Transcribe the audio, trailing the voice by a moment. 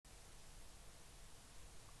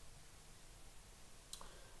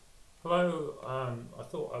Hello. I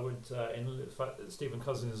thought I would, in the fact that Stephen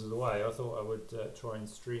Cousins is away, I thought I would try and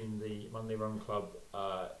stream the Monday Run Club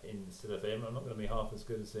instead of him. I'm not going to be half as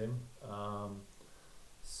good as him,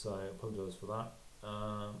 so I apologise for that.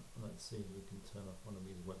 Let's see if we can turn off one of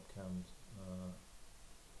these webcams.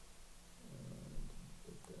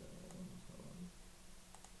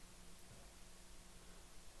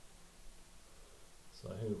 So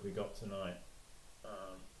who have we got tonight?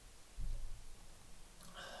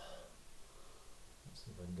 Let's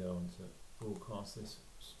see if I can go on to broadcast this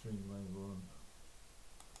stream over on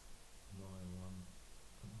my one.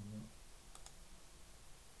 Yeah.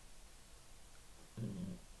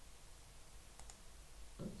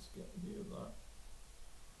 Let's get a view of that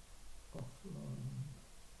offline.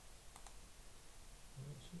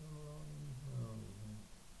 Virtual online. Where are we now?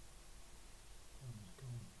 Oh, it's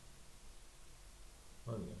gone.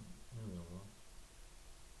 Oh, yeah. There we are.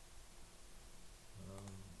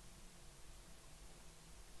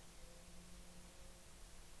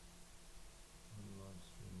 Live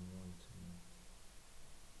stream waiting.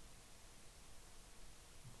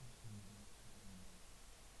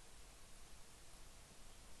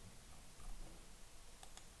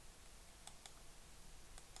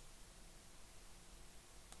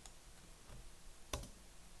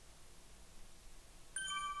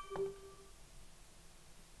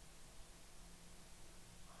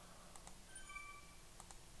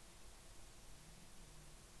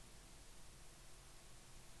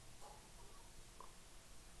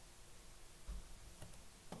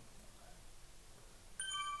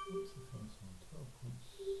 What's the first one?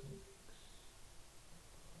 12.6.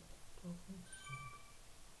 12.6.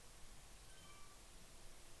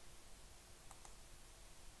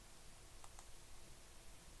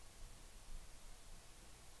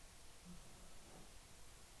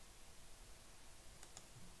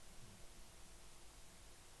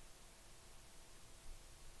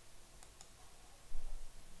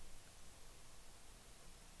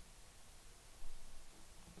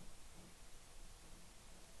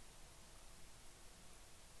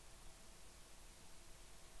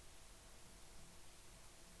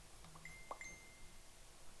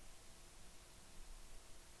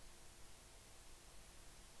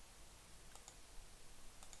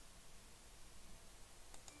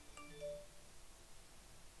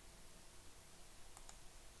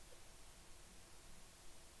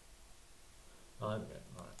 Oh, there we go.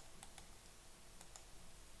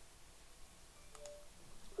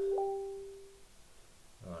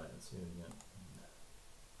 Alright, let's see what we get.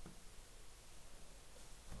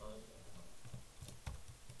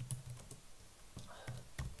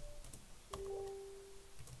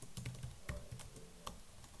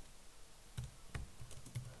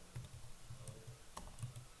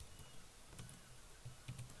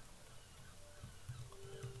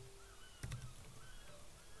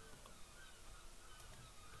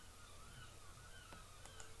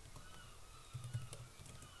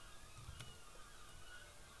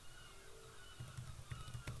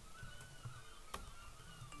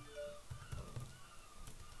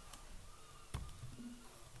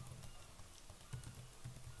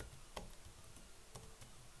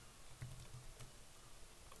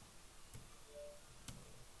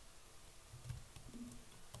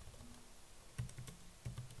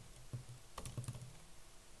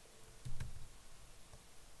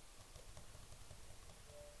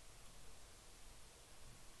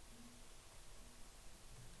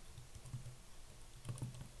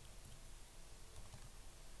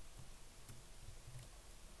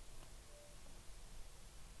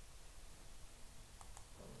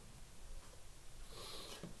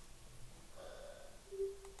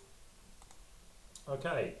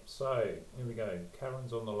 Okay, so here we go.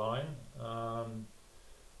 Karen's on the line. I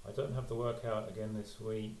don't have the workout again this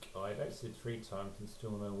week. I exited 3 times and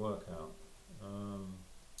still no workout.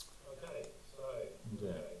 Okay, so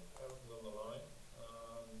yeah. Karen's on the line.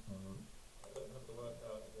 I don't have the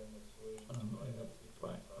workout again this week. I exited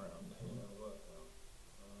 3 times and still no workout.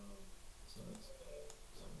 So let's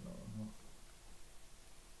turn that one off.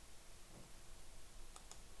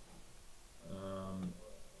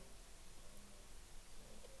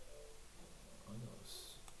 I got this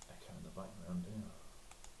echo in the background here.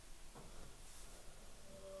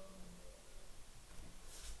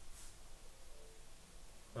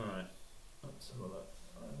 Alright, let's have a look.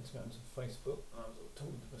 Let's go into Facebook. I was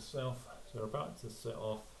talking to myself. So we're about to set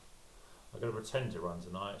off. I'm going to pretend to run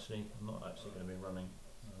tonight actually. I'm not actually going to be running.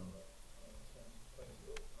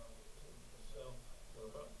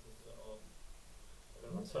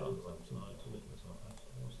 What's that?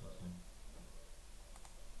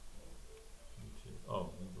 YouTube.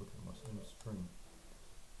 Oh, I'm looking at my same stream.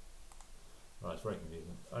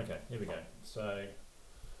 Okay, here we go. So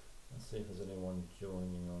let's see if there's anyone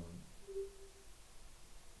joining on.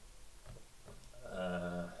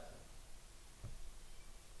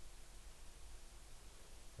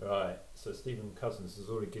 Right, so Stephen Cousins has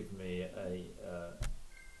already given me a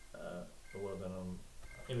well done on.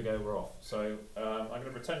 Here we go, we're off. So I'm going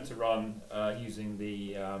to pretend to run using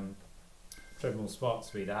the Treadmill Smart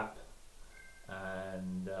Speed app,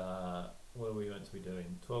 and what are we going to be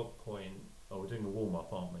doing? 12 point. Oh, we're doing a warm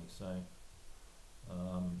up, aren't we? So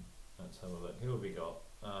let's have a look. Who have we got?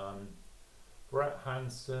 Brett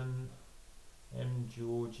Hansen, M.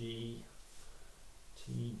 Georgie,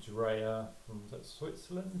 T. Dreyer from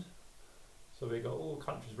Switzerland. So we got all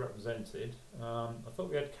countries represented. I thought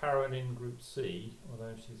we had Karen in Group C,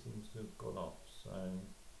 although she seems to have gone off.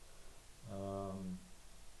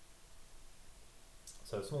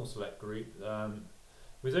 So a small select group.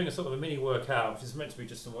 We're doing a sort of a mini workout, which is meant to be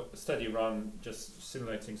just a steady run, just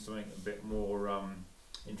simulating something a bit more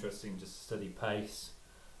interesting, just a steady pace.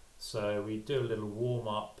 So we do a little warm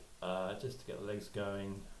up just to get the legs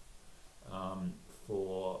going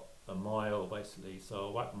for a mile basically. So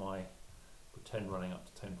I'll whack my pretend running up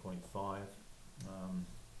to 10.5. I'm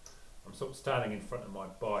sort of standing in front of my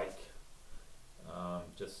bike,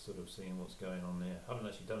 just sort of seeing what's going on there. I haven't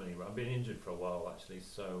actually done any run. I've been injured for a while actually,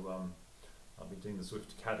 so I'll be doing the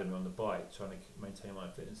Zwift Academy on the bike, trying to maintain my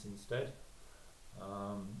fitness instead.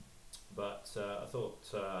 But I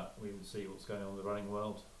thought we would see what's going on in the running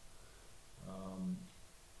world.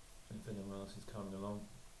 If anyone else is coming along.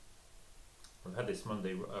 I've had this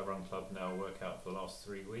Monday Run Club now workout for the last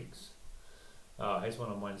 3 weeks. Here's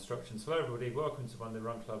one of my instructions. Hello everybody, welcome to Monday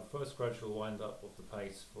Run Club. First gradual wind up of the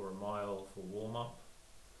pace for a mile for warm up.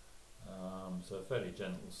 So a fairly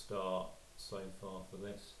gentle start so far for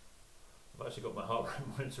this. I've actually got my heart rate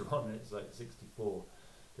monitor on, it's like 64.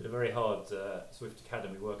 Did a very hard Zwift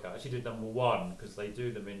Academy workout. I actually did number 1 because they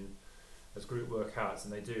do them in as group workouts,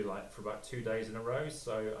 and they do like for about 2 days in a row.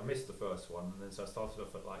 So I missed the first one, and then so I started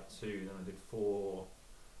off at like 2, then I did 4,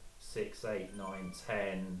 6, 8, 9, 10,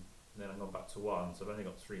 and then I've gone back to 1. So I've only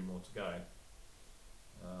got 3 more to go.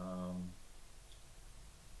 I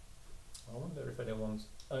wonder if anyone's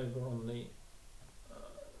over on the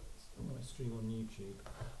my stream on YouTube. I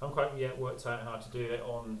haven't quite yet worked out how to do it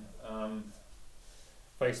on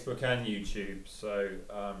Facebook and YouTube, so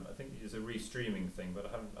I think it's a restreaming thing,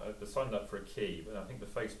 but I've signed up for a key, but I think the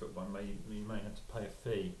Facebook one you may have to pay a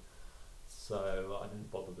fee, so I didn't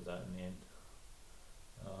bother with that in the end.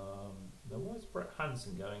 Now why is Brett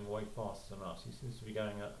Hansen going way faster than us? He seems to be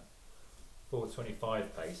going at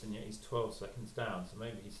 4:25 pace, and yet he's 12 seconds down, so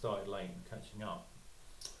maybe he started late and catching up.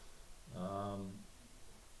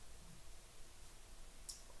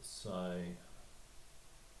 So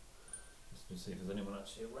let's see if there's anyone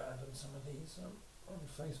actually around on some of these on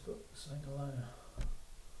Facebook saying hello.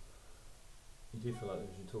 You do feel like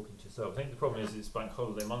you're talking to yourself. I think the problem is it's Bank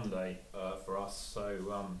Holiday Monday for us,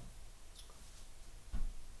 so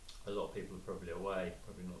a lot of people are probably away,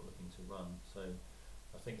 probably not looking to run. So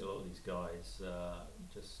I think a lot of these guys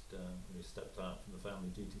just really stepped out from the family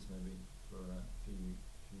duties maybe for a few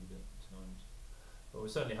times. But we're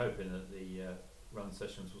certainly hoping that the run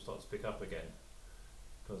sessions will start to pick up again,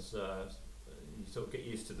 because you sort of get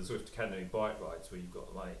used to the Zwift Academy bike rides where you've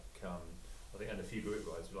got like I think I had a few group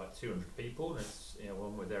rides with like 200 people, and it's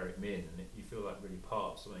one with Eric Min, and you feel like really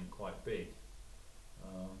part of something quite big.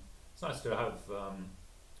 It's nice to have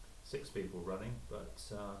 6 people running,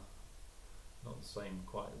 but not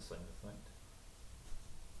quite the same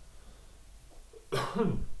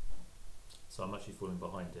effect. So I'm actually falling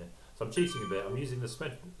behind here. So I'm cheating a bit. I'm using the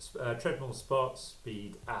Treadmill Smart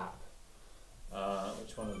Speed app,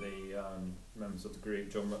 which one of the members of the group,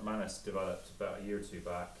 John McManus, developed about a year or 2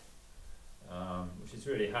 back, which is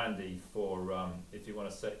really handy for if you want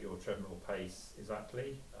to set your treadmill pace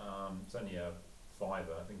exactly. It's only a £5.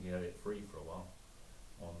 I think he had it free for a while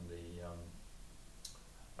on the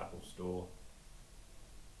Apple Store.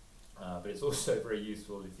 But it's also very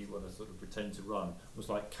useful if you want to sort of pretend to run. It was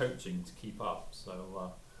like coaching to keep up, so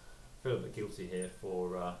I feel a bit guilty here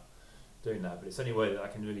for doing that, but it's the only way that I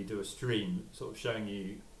can really do a stream sort of showing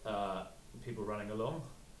you people running along.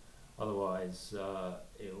 Otherwise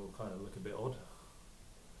it will kind of look a bit odd.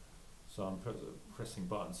 So I'm pressing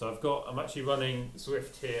buttons. So I'm actually running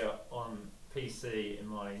Zwift here on PC in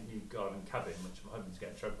my new garden cabin, which I'm hoping to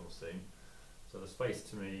get a treadmill soon. So the space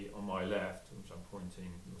to me on my left, which I'm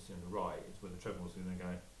pointing, you'll see on the right, is where the treadmill's going to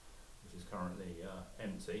go, which is currently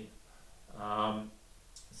empty.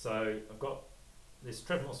 So I've got this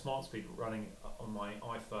Treadmill Smart Speed running on my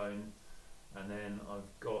iPhone, and then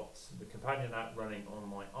I've got the companion app running on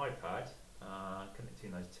my iPad,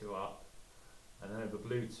 connecting those two up, and then over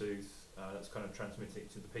Bluetooth that's kind of transmitting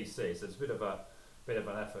to the PC. So it's a bit of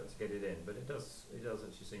an effort to get it in, but it does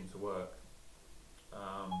actually seem to work.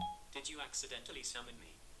 Did you accidentally summon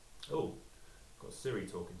me? Oh, got Siri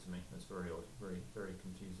talking to me. That's very odd, very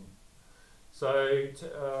confusing. So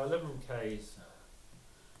 11Ks.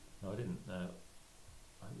 No, I didn't. I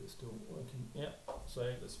hope it's still working. Yeah. So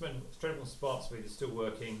the Treadmill Smart Speed is still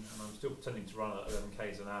working, and I'm still tending to run at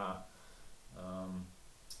 11Ks an hour.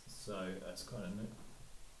 So that's kind of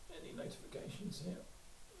any notifications here.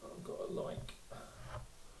 I've got a like.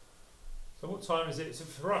 So what time is it? So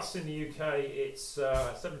for us in the UK, it's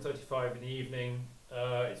 7:35 in the evening.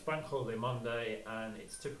 It's Bank Holiday Monday, and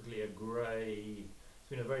it's typically a grey. It's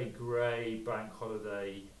been a very grey bank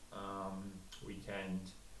holiday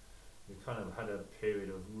weekend. We've kind of had a period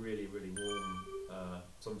of really warm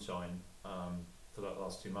sunshine for the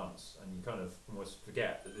last 2 months, and you kind of almost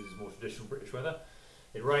forget that this is more traditional British weather.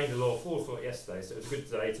 It rained a lot, 4 o'clock yesterday, so it was a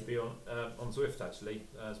good day to be on Zwift actually.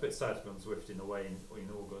 It's a bit sad to be on Zwift in a way in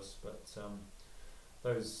August, but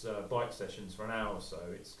those bike sessions for an hour or so,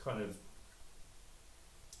 it's kind of,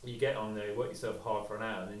 you get on there, work yourself hard for an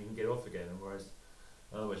hour, and then you can get off again, and whereas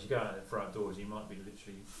otherwise you go out in the front doors, you might be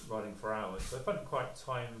literally riding for hours. So I found it quite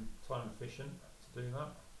time efficient to do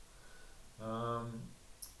that. I'm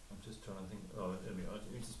just trying to think,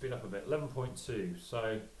 I need to speed up a bit. 11.2,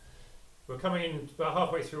 so we're coming in about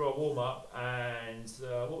halfway through our warm-up, and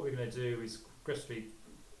what we're going to do is progressively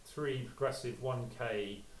 3 progressive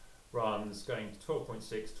 1K runs going to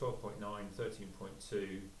 12.6, 12.9,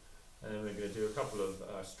 13.2, and then we're going to do a couple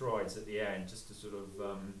of strides at the end just to sort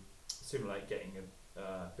of simulate getting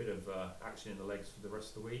a bit of action in the legs for the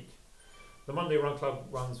rest of the week. The Monday Run Club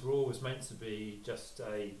runs were always meant to be just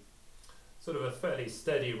a sort of a fairly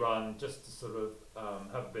steady run, just to sort of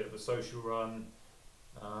have a bit of a social run.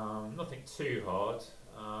 Nothing too hard.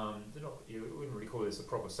 You wouldn't really call this a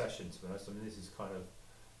proper session, to be honest. I mean, this is kind of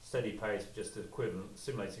steady pace, just equivalent,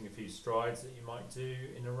 simulating a few strides that you might do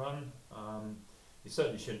in a run. You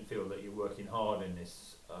certainly shouldn't feel that you're working hard in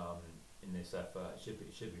this effort.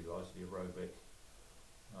 It should be largely aerobic.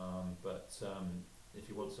 But if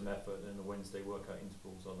you want some effort, then the Wednesday workout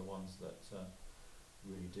intervals are the ones that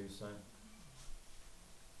really do so.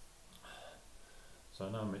 So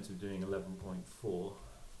now I'm meant to be doing 11.4.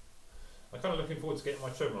 I'm kind of looking forward to getting my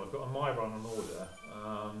treadmill. I've got a My Run on order,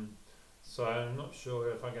 so I'm not sure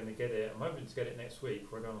if I'm going to get it. I'm hoping to get it next week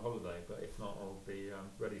before I go on holiday, but if not, I'll be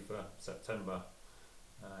ready for September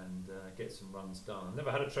and get some runs done. I've never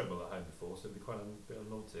had a treadmill at home before, so it'll be quite a bit of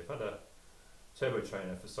novelty. I've had a turbo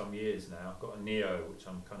trainer for some years now. I've got a Neo, which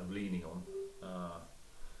I'm kind of leaning on.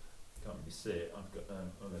 Can't really see it. I've got.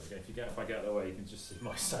 Oh, there we go. If I get out of the way, you can just see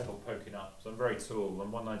my saddle poking up. So I'm very tall.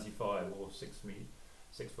 I'm 195 or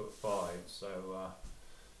 6'5", so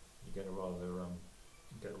you get a rather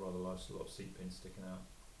large lot of seat pins sticking out.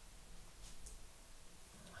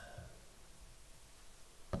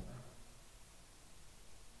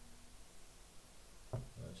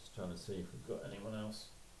 Just trying to see if we've got anyone else.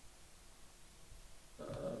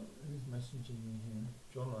 Who's messaging me here?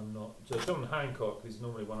 John, I'm not. So John Hancock, who's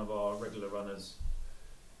normally one of our regular runners,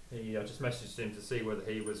 I just messaged him to see whether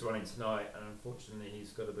he was running tonight, and unfortunately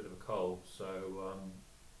he's got a bit of a cold, so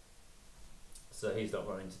he's not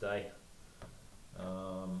running today.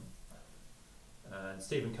 And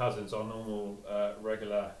Stephen Cousins, our normal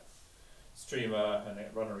regular streamer and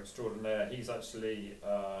runner extraordinaire, he's actually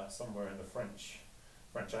somewhere in the French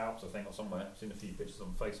Alps, I think, or somewhere. I've seen a few pictures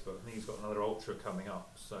on Facebook. I think he's got another ultra coming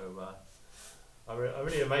up. So I'm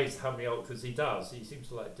really amazed how many ultras he does. He seems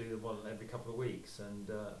to like do one every couple of weeks.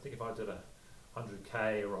 And I think if I did a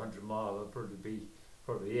 100k or 100 mile, that'd probably be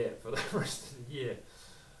it for the rest of the year.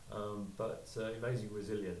 But amazing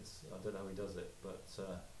resilience. I don't know how he does it, but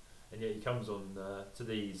and yet he comes on to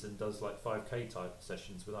these and does like 5k type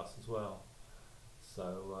sessions with us as well.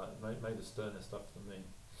 So made a sterner stuff than me.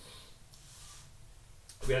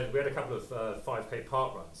 We had a couple of 5k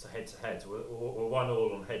park runs, head to head, or 1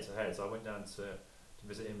 all on head to head. So I went down to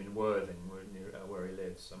visit him in Worthing, near where he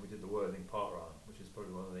lives, and we did the Worthing Park Run, which is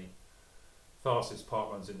probably one of the fastest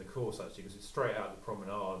park runs in the course actually, because it's straight out the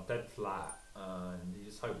promenade, dead flat, and you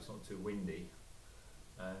just hope it's not too windy.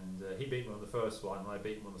 And he beat me on the first one, and I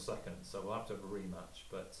beat him on the second. So we'll have to have a rematch.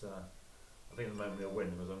 But I think at the moment he'll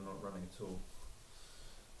win because I'm not running at all.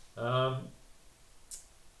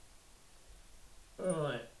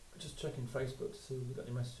 Alright, just checking Facebook to see if we've got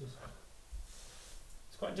any messages.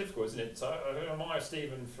 It's quite difficult, isn't it? So I admire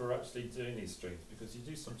Stephen for actually doing these streams, because you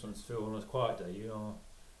do sometimes feel on a quiet day you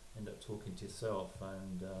end up talking to yourself,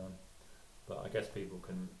 and but I guess people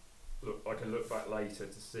can I can look back later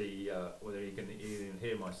to see whether you can even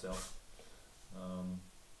hear myself.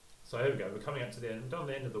 So here we go. We're coming up to the end. We've done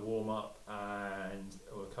the end of the warm up, and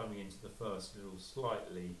we're coming into the first little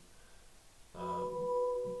slightly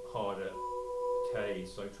harder K.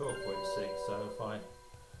 So 12.6. So if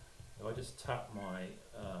I just tap my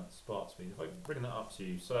spark speed, if I bring that up to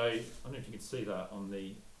you, so I don't know if you can see that on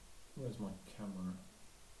the. Where's my camera?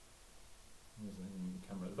 Where's the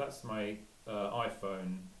camera? That's my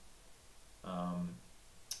iPhone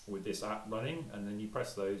with this app running, and then you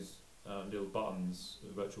press those little buttons,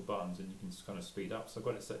 virtual buttons, and you can kind of speed up. So I've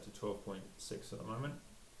got it set to 12.6 at the moment,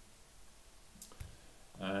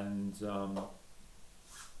 and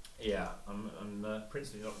yeah, I'm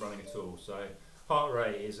principally not running at all. So heart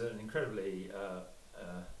rate is an incredibly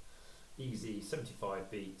easy 75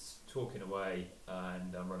 beats, talking away,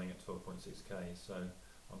 and I'm running at 12.6k. So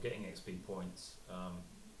I'm getting XP points a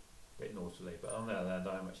bit naughtily, but on the other hand,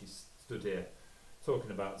 I'm actually stood here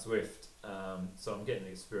talking about Zwift, so I'm getting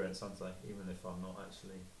the experience, aren't I? Even if I'm not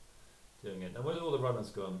actually doing it. Now, where's all the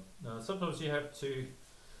runners gone? Sometimes you have to,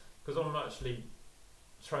 because I'm actually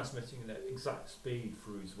transmitting the exact speed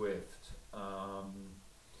through Zwift.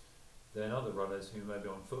 Then other runners who may be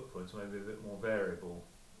on footprints may be a bit more variable.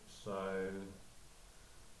 So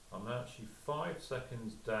I'm actually 5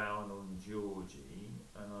 seconds down on Georgie,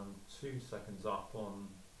 and I'm 2 seconds up on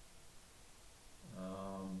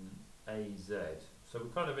AZ. So we're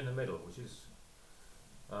kind of in the middle, which is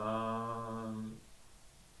I'm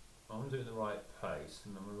doing the right pace,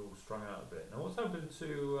 and then we're all strung out a bit. Now, what's happened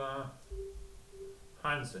to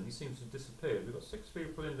Hansen? He seems to have disappeared. We've got 6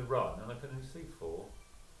 people in the run, and I can only see 4.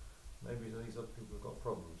 Maybe these other people have got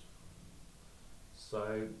problems.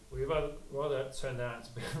 So we've rather turned out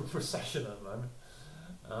to be a procession at the moment.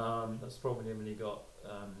 That's probably when you got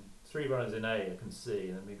 3 runners in A, I can see,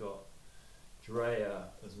 and then we got Drea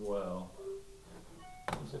as well.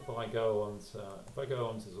 So if I go on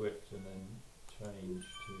to Zwift and then change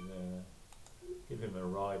to there, give him a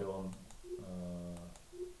ride on,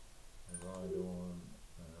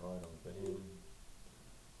 for him.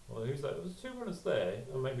 Well, who's that? There's 2 runners there,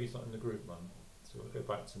 or maybe he's not in the group run. So we'll go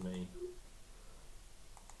back to me.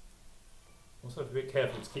 Also have to be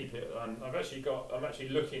careful to keep it. I'm actually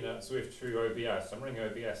looking at Zwift through OBS. I'm running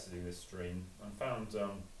OBS to do this stream. I found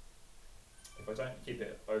if I don't keep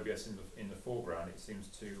it OBS in the foreground, it seems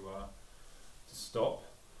to stop.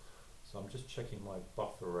 So I'm just checking my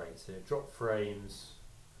buffer rates here. Drop frames,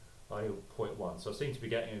 ideal 0.1. So I seem to be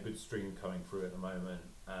getting a good stream coming through at the moment,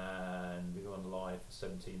 and we've gone live for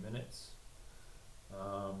 17 minutes.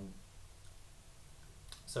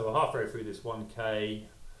 So we're halfway through this 1K.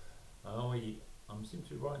 I seem to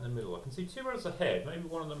be right in the middle. I can see 2 runners ahead. Maybe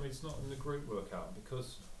one of them is not in the group workout,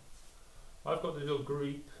 because I've got the little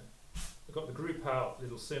group. I've got the group out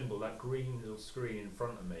little symbol, that green little screen in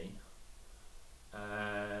front of me,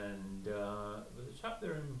 and the chap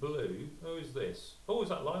there in blue. Who is this? Oh, is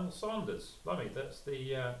that Lionel Sanders? Blimey, that's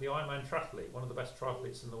the Ironman triathlete, one of the best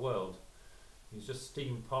triathletes in the world. He's just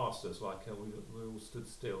steamed past us like we all stood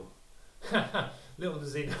still. Little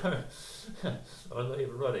does he know I'm not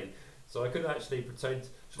even running. So I could actually pretend.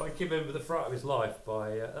 Should I give him the fright of his life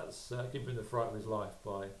by give him the fright of his life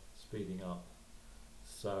by speeding up?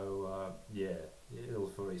 So yeah, he'll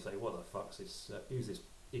probably say, "What the fuck's this? Who's this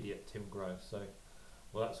idiot Tim Grove?" So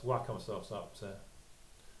well, let's whack ourselves up to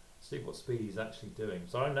see what speed he's actually doing.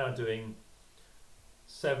 So I'm now doing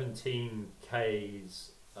 17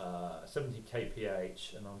 k's, 70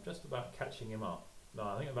 kph, and I'm just about catching him up. No,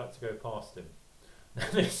 I think I'm about to go past him.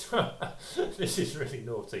 This is really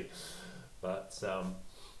naughty, but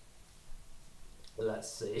let's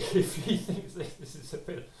see if he thinks this is a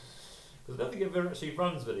bit. Because I don't think he ever actually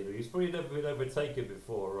runs with him. He's probably never been overtaken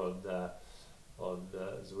before on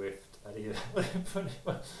Zwift, and he,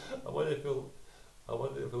 I wonder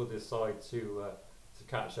if he'll decide to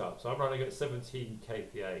catch up. So I'm running at 17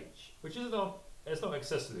 kph, which is not. It's not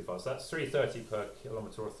excessively fast. That's 3:30 per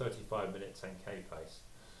kilometre, or 35-minute 10k pace.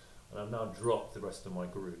 And I've now dropped the rest of my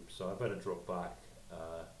group, so I better drop back.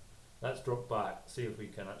 Let's drop back, see if we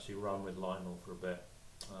can actually run with Lionel for a bit.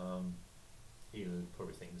 He'll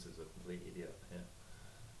probably think this is a complete idiot here.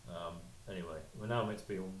 Anyway, we're now meant to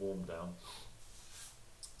be on warm down.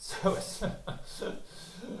 So it's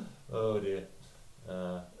oh dear.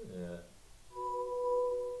 Yeah.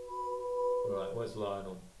 Right, where's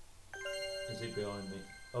Lionel? Is he behind me?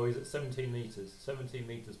 Oh, he's at 17 metres. 17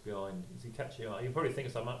 metres behind. Is he catching up? He probably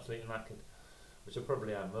thinks I'm absolutely knackered, which I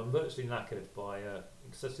probably am. I'm virtually knackered by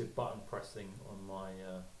excessive button pressing on my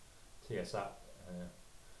TS app.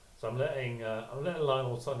 So I'm letting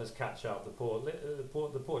Lionel Sanders catch up. The poor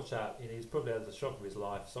chap. You know, he's probably had the shock of his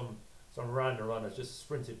life. Some some random runner just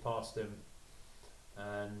sprinted past him,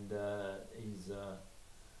 and he's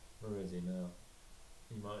where is he now?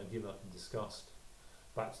 He might have given up in disgust.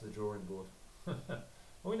 Back to the drawing board. Well,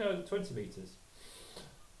 we know 20 metres.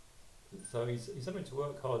 So he's having to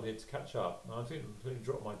work hard here to catch up. And I think I'm going to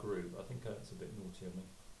drop my group. I think that's a bit naughty of me.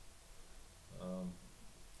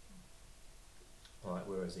 Right,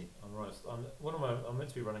 where is he? I'm meant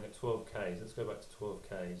to be running at 12k's. Let's go back to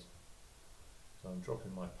 12k's. So I'm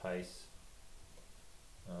dropping my pace.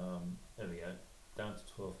 There we go. Down to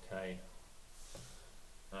 12k.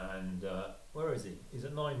 And where is he? He's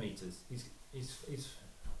at 9 metres. He's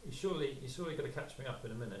surely going to catch me up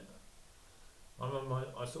in a minute. I'm on my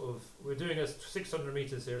we're doing a 600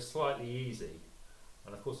 metres here, slightly easy,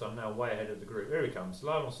 and of course I'm now way ahead of the group. Here he comes,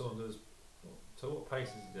 Lionel Sanders. So what pace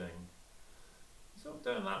is he doing? He's not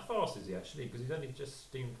doing that fast, is he actually? Because he's only just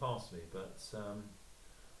steamed past me. But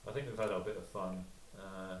I think we've had our bit of fun.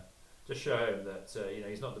 Just show him that you know,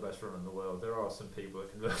 he's not the best runner in the world. There are some people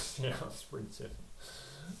that can outsprint him.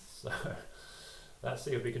 So let's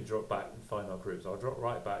see if we can drop back and find our groups. I'll drop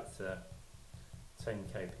right back to 10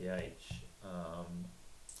 kph.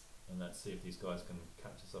 And let's see if these guys can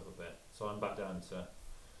catch us up a bit. So I'm back down to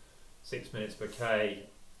 6 minutes per k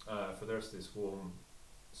for the rest of this warm,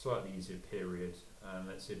 slightly easier period. And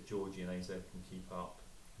let's see if Georgie and AZ can keep up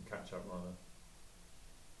and catch up rather.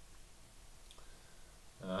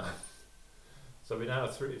 So we're now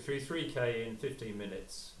through 3k in 15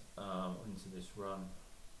 minutes into this run.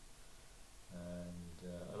 And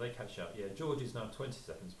are they catch up? Yeah, Georgie's now 20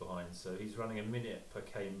 seconds behind, so he's running a minute per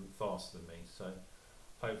k faster than me, so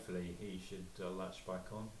hopefully he should latch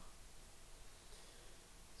back on.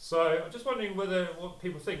 So I'm just wondering what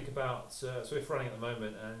people think about Zwift running at the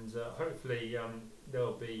moment, and hopefully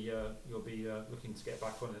you'll be looking to get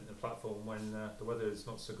back on the platform when the weather is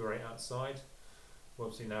not so great outside. We're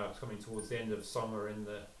obviously now coming towards the end of summer in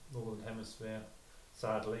the northern hemisphere,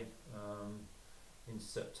 sadly. Into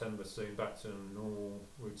September soon, back to a normal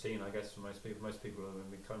routine, I guess, for most people. Most people are going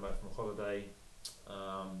to be coming back from holiday,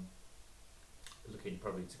 looking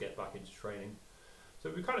probably to get back into training. So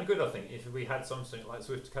it'd be kind of good, I think, if we had something like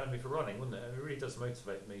Zwift Academy for running, wouldn't it? It really does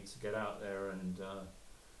motivate me to get out there and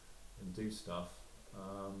do stuff.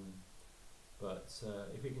 But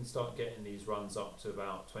if we can start getting these runs up to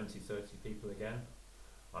about 20-30 people again,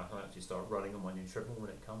 I can actually start running on my new treadmill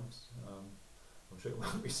when it comes. I'm sure it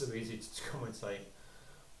won't be so easy to commentate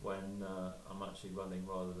when I'm actually running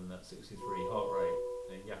rather than that 63 heart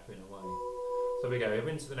rate and yapping away. So we go, we're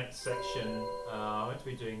into the next section. I'm going to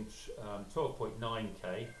be doing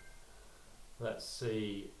 12.9k. Let's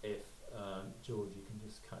see if Georgie can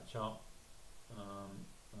just catch up, and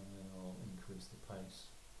then I'll increase the pace.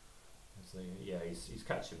 So yeah, he's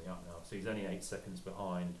catching me up now, so he's only 8 seconds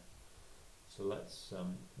behind. So let's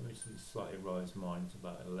let me slightly rise mine to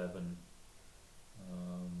about 11.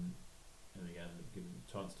 There we go, give him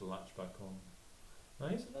a chance to latch back on. Now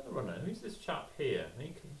here's another runner. Who's this chap here?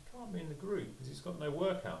 He can't be in the group because he's got no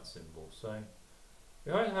workout symbol. So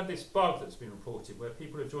we haven't had this bug that's been reported where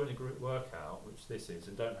people have joined a group workout, which this is,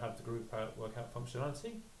 and don't have the group workout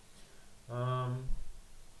functionality. So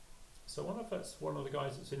I wonder if that's one of the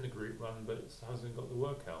guys that's in the group run but it hasn't got the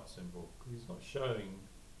workout symbol because he's not showing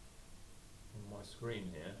on my screen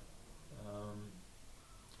here.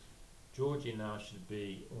 Georgie now should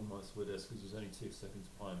be almost with us because he's only 2 seconds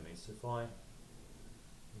behind me. So if I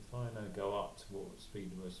now go up to what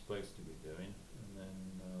speed we're supposed to be doing, and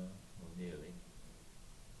then well, nearly.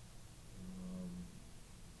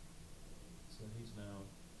 So he's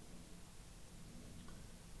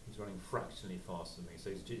running fractionally faster than me. So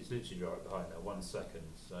he's literally right behind now, 1 second.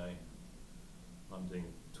 So I'm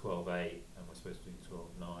doing 12.8, and we're supposed to do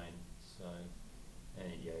 12.9. So. And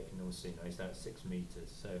yeah, you can all see now he's down at 6 meters.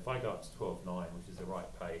 So if I go up to 12.9, which is the right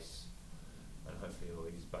pace, and hopefully he'll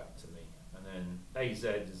ease back to me. And then AZ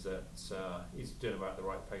is at he's doing about the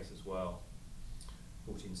right pace as well,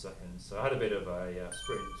 14 seconds. So I had a bit of a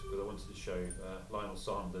sprint because I wanted to show Lionel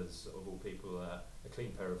Sanders, of all people, a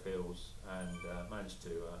clean pair of heels, and managed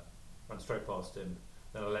to run straight past him.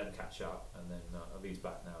 Then I let him catch up, and then I've eased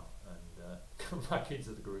back now and come back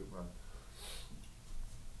into the group run.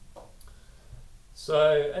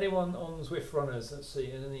 So anyone on Zwift Runners, let's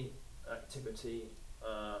see, any activity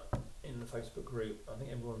in the Facebook group? I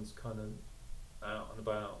think everyone's kind of out and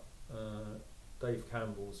about. Dave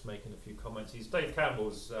Campbell's making a few comments. Dave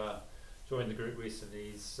Campbell's joined the group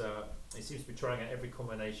recently. He seems to be trying out every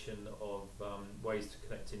combination of ways to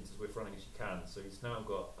connect into Zwift running as you can. So he's now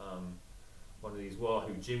got one of these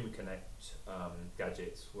Wahoo Gym Connect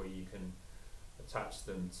gadgets where you can attach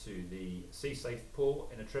them to the C-Safe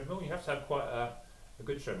port in a treadmill. You have to have quite a a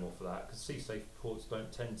good treadmill for that, because C-safe ports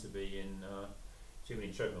don't tend to be in too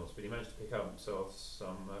many treadmills. But he managed to pick up himself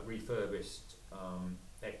some refurbished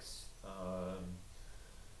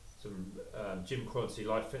gym quality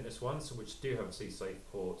life fitness ones, which do have a C-safe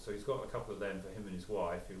port. So he's got a couple of them for him and his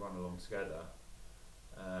wife, who run along together.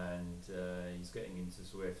 And he's getting into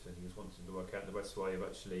Zwift, and he was wanting to work out the best way of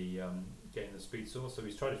actually getting the speed source. So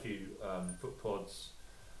he's tried a few foot pods.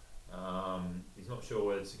 He's not sure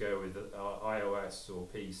whether to go with iOS or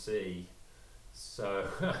PC. So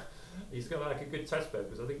he's got like a good test bed,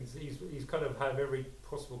 because I think he's kind of had every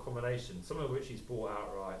possible combination. Some of which he's bought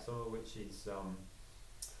outright, some of which he's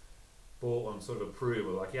bought on sort of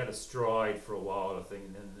approval. Like he had a Stride for a while, I think,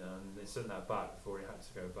 and then they sent that back before he had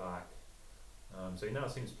to go back. So he now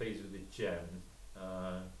seems pleased with the gem.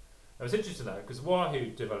 It was interesting though, because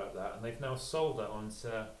Wahoo developed that, and they've now sold that onto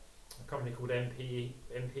a company called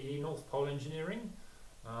MPE, North Pole Engineering.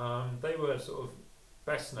 They were sort of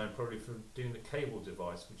best known probably for doing the cable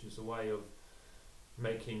device, which is a way of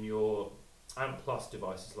making your AMP Plus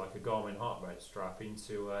devices like a Garmin heart rate strap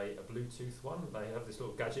into a Bluetooth one. They have this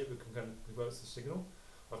little gadget that can kind of convert the signal.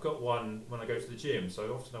 I've got one when I go to the gym,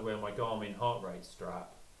 so often I wear my Garmin heart rate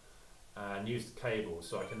strap and use the cable,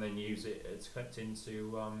 so I can then use it to connect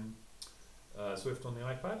into Zwift on the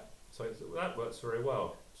iPad. So that works very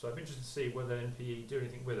well. So I'm interested to see whether NPE do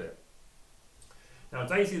anything with it. Now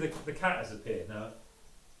Daisy the cat has appeared. Now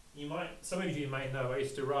some of you may know I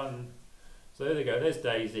used to run. So there they go. There's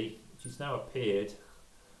Daisy. She's now appeared.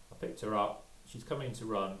 I picked her up. She's coming to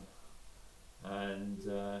run, and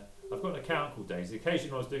I've got an account called Daisy.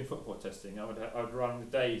 Occasionally, when I was doing football testing, I would run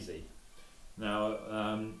with Daisy. Now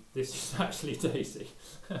this is actually Daisy.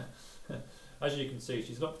 As you can see,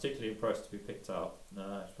 she's not particularly impressed to be picked up.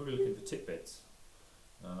 She's probably looking for tidbits,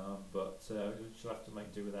 but she'll have to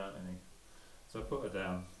make do without any. So I put her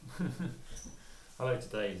down. Hello to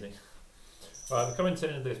Daisy. Right, we're coming to the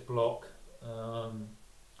end of this block. How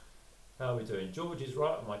are we doing? George is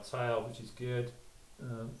right on my tail, which is good.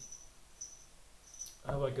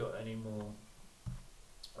 Have I got any more?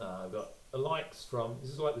 I've got likes from,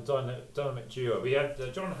 this is like the dynamic duo. We had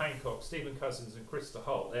John Hancock, Stephen Cousins and Krista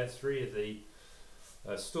Holt. They're three of the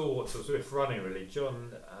stalwarts of Zwift running really.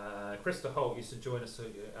 Krista Holt used to join us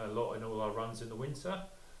a lot in all our runs in the winter.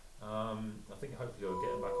 I think hopefully I'll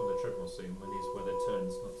get him back on the treadmill soon when his weather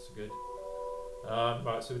turns not so good.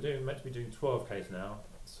 Right, so we're meant to be doing 12Ks now.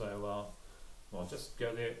 So I'll just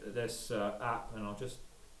go there, this app, and I'll just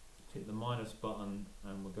hit the minus button,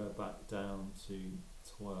 and we'll go back down to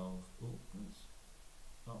 12. Oh, that's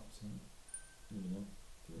up to, there we go.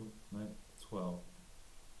 No, 12.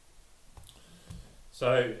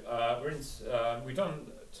 So we've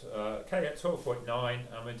done K at 12.9,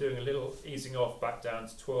 and we're doing a little easing off back down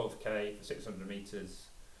to 12K for 600 meters.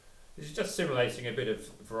 This is just simulating a bit of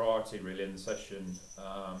variety really in the session.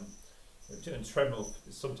 Doing treadmill,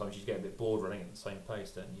 sometimes you get a bit bored running at the same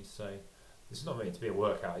pace, don't you? So this is not meant to be a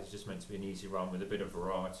workout, it's just meant to be an easy run with a bit of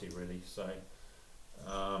variety really. So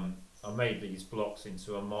I made these blocks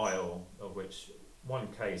into a mile, of which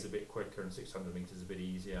 1K is a bit quicker and 600 meters is a bit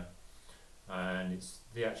easier. And it's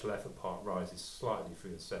the actual effort part rises slightly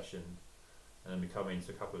through the session, and then we come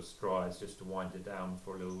into a couple of strides just to wind it down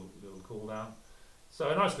for a little cool down. So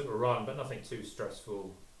a nice little run, but nothing too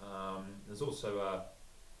stressful. There's also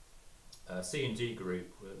a C&G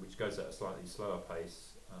group which goes at a slightly slower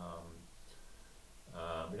pace.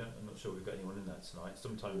 I'm not sure we've got anyone in that tonight.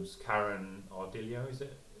 Sometimes Karen Ardilio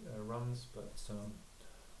runs, but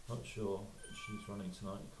not sure she's running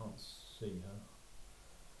tonight. Can't see her.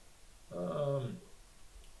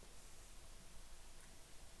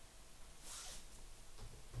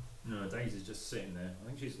 No, Daisy's just sitting there. I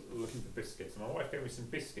think she's looking for biscuits. My wife gave me some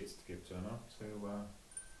biscuits to give to her now, so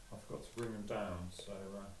I forgot to bring them down, so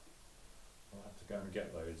I'll have to go and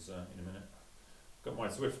get those in a minute. Got my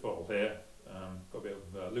Zwift bottle here. Got a bit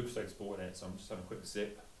of Lucozade Sport in it, so I'm just having a quick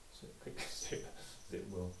sip.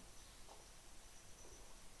 Zip will.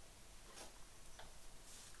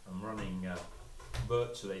 I'm running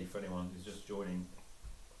virtually for anyone who's just joining,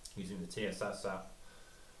 using the TSS app.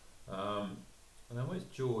 And then where's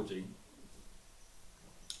Georgie?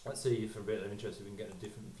 Let's see for a bit of interest if we can get a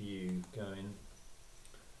different view going.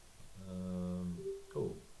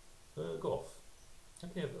 Cool. Erg-off. How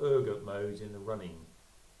can you have erg mode in the running?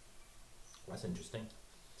 That's interesting.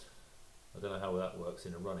 I don't know how that works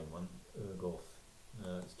in a running one. Erg-off.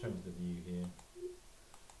 Let's turn to the view here.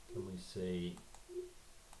 Can we see?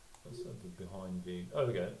 Let's have the behind view. Oh,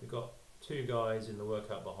 we go. We've got two guys in the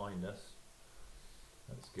workout behind us.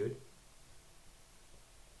 That's good.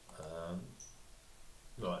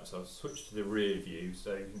 Right, so I've switched to the rear view,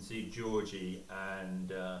 so you can see Georgie and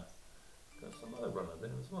got some other runner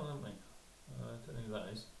there as well, haven't we? I don't know who that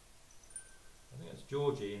is. I think it's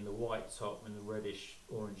Georgie in the white top and the reddish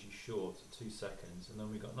orangey shorts at 2 seconds, and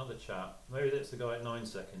then we've got another chap. Maybe that's the guy at 9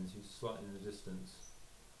 seconds who's slightly in the distance.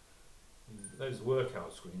 Those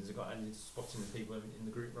workout screens have got added spotting the people in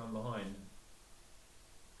the group run behind.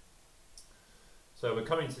 So we're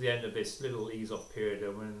coming to the end of this little ease off period,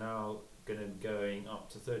 and we're now going to be going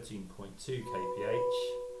up to 13.2 kph.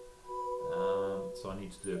 So I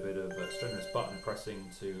need to do a bit of strenuous button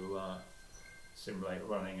pressing to simulate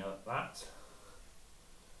running at that.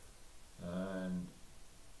 And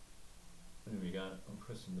there we go, I'm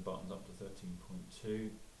pressing the buttons up to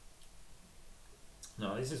 13.2.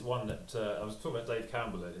 Now this is one that I was talking about Dave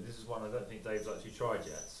Campbell earlier. This is one I don't think Dave's actually tried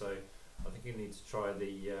yet, so I think you need to try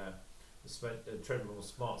the Treadmill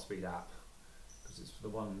Smart Speed app, because it's the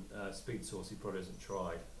one speed source he probably hasn't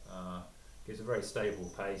tried. Gives a very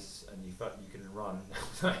stable pace, and you can run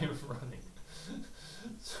without even running.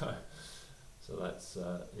 so that's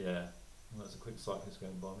yeah, that's a quick cyclist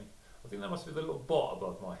going by me. I think that must be the little bot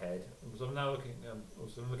above my head, because I'm now looking.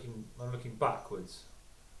 I'm looking backwards.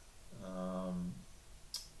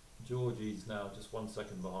 Georgie's now just 1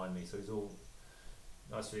 second behind me, so he's all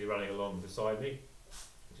nicely running along beside me,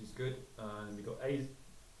 which is good. And we've got A.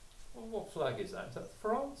 What flag is that? Is that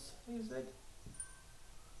France? AZ?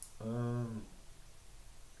 I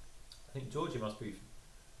think Georgia must be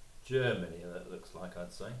Germany, that looks like,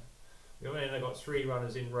 I'd say. We've only got 3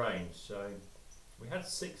 runners in range, so we had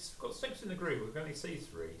 6, we've got 6 in the group, we can only see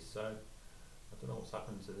 3, so I don't know what's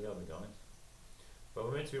happened to the other guys. But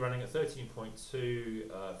we're meant to be running at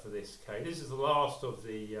 13.2 for this K. This is the last of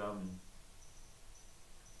the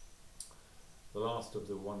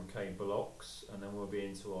 1K blocks, and then we'll be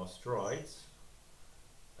into our strides.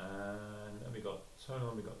 And we've got, how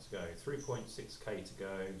long have we got to go? 3.6k to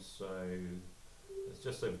go, so it's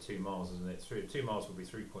just over 2 miles, isn't it? 2 miles will be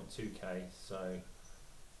 3.2k, so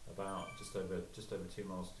about just over 2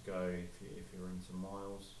 miles to go if you're into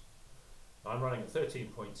miles. I'm running at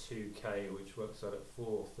 13.2k, which works out at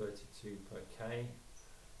 4:32 per k,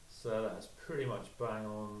 so that's pretty much bang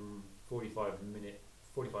on 45 minute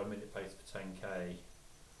pace for 10k.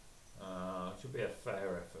 Which would be a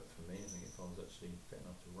fair effort for me, I think, if I was actually fit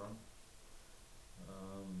enough to run.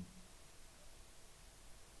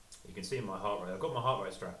 You can see my heart rate. I've got my heart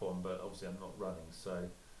rate strap on, but obviously I'm not running, so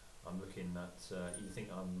I'm looking at, you think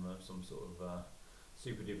I'm some sort of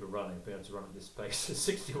super duper running, be able to run at this pace at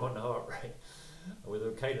 61 heart rate with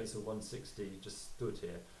a cadence of 160 just stood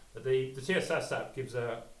here. But the TSS app gives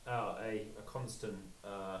out a constant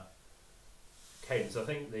cadence. I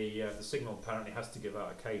think the signal apparently has to give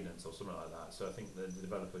out a cadence or something like that. So I think the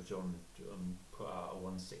developer John put out a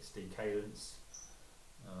 160 cadence,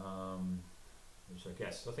 which I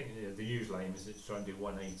think the usual aim is to try and do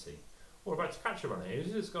 180. What about to catch a runner here?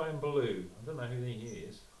 Who's this guy in blue? I don't know who he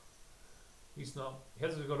is. He's not. He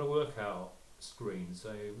hasn't got a workout screen,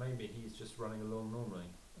 so maybe he's just running along normally.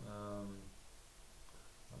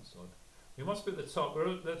 That's odd. We must be at the top. We're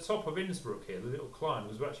at the top of Innsbruck here, the little climb,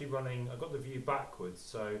 because we're actually running. I got the view backwards,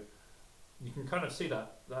 so you can kind of see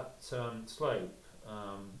that slope.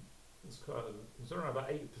 It's around about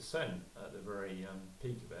 8% at the very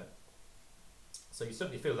peak of it. So you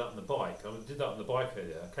certainly feel that on the bike. I did that on the bike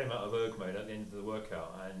earlier. I came out of erg mode at the end of the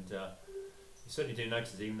workout, and you certainly do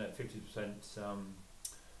notice, even at 50%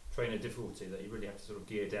 trainer difficulty, that you really have to sort of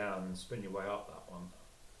gear down and spin your way up that one.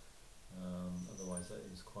 Otherwise that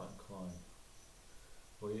is quite a climb.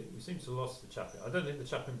 Well, we seem to have lost the chap. I don't think the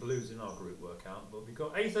chap in blue's in our group workout, but we've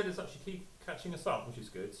got AZ is actually keep catching us up, which is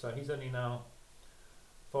good. So he's only now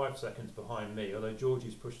 5 seconds behind me, although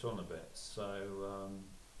Georgie's pushed on a bit. So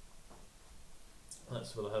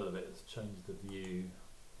that's for the hell of it. Let's change the view.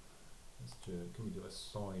 Let's do it. Can we do a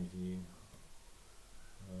side view?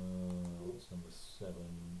 What's number 7?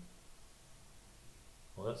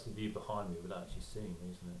 Well, that's the view behind me without actually seeing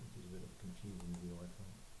me, isn't it? Which is a bit of a confusing view, I think.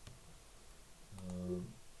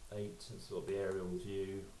 8 is sort of the aerial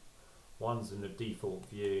view. 1's in the default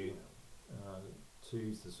view.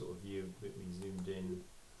 2's the sort of view that we zoomed in.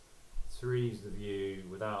 3's the view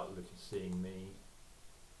without seeing me.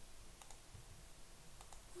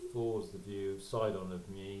 4's the view side on of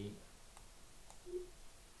me.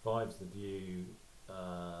 5's the view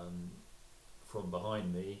from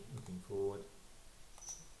behind me, looking forward.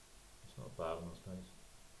 It's not a bad one, I suppose.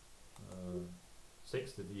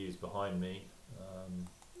 6, the view is behind me.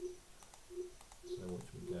 So what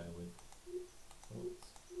should we go with?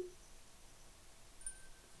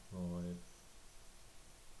 5.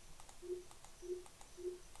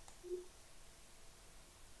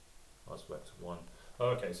 back to 1.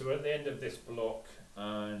 Okay, so we're at the end of this block,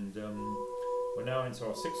 and we're now into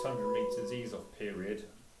our 600 metres ease off period.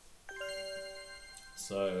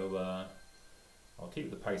 So I'll keep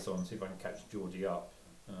the pace on, see if I can catch Georgie up.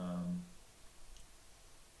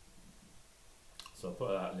 So I'll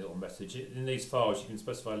put out a little message. In these files you can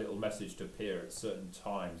specify a little message to appear at certain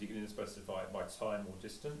times. You can either specify it by time or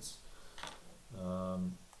distance.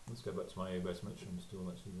 Let's go back to my ABS, make sure I'm still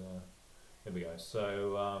actually there. Here we go.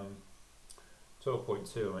 So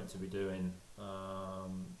 12.2 I'm meant to be doing.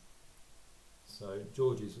 So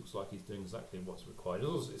Georgie's looks like he's doing exactly what's required.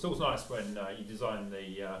 It's always nice when you design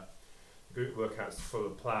the group workouts to follow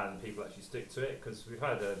a plan and people actually stick to it, because we've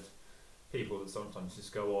had people that sometimes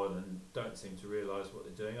just go on and don't seem to realise what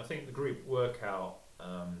they're doing. I think the group workout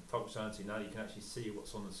functionality, now you can actually see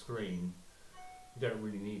what's on the screen. You don't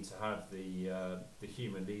really need to have the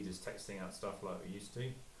human leaders texting out stuff like we used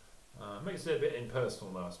to. Makes it a bit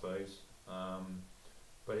impersonal though, I suppose.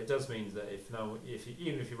 But it does mean that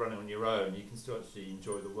even if you're running on your own, you can still actually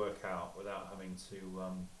enjoy the workout without having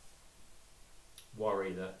to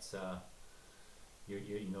worry that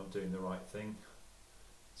you're not doing the right thing.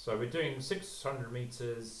 So we're doing 600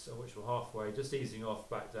 metres, which we're halfway, just easing off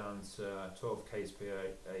back down to 12 k's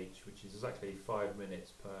per h, which is exactly 5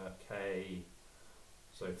 minutes per k.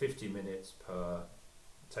 So 50 minutes per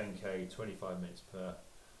 10k, 25 minutes per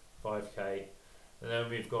 5k. And then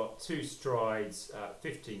we've got 2 strides at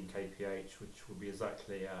 15 kph, which will be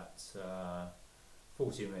exactly at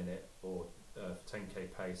 40 minute or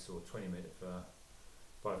 10k pace, or 20 minute for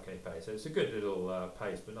 5k pace. So it's a good little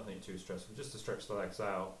pace, but nothing too stressful, just to stretch the legs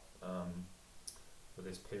out for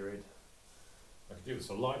this period. I could do with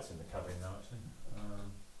some lights in the cabin now, actually.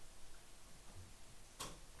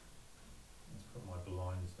 Let's put my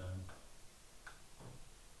blinds down.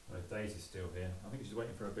 Daisy's still here. I think she's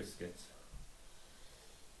waiting for a biscuit.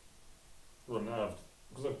 Well, now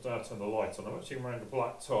because I've turned the light on, I'm actually wearing a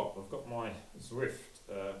black top. I've got my Zwift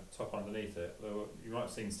top underneath it. Though you might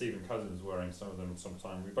have seen Stephen Cousins wearing some of them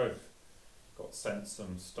sometime. We both got sent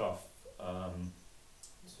some stuff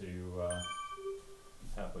to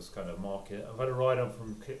help us kind of market. I've had a ride on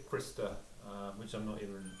from Krista, which I'm not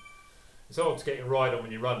even. It's odd to get a ride on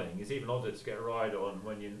when you're running. It's even odder to get a ride on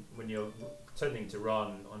when you're pretending to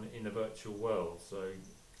run in a virtual world. So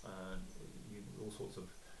all sorts of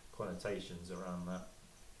connotations around that.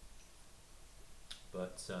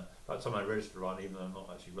 But by the time I register to run, even though I'm not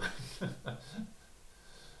actually running,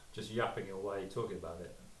 just yapping away, talking about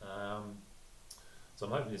it. So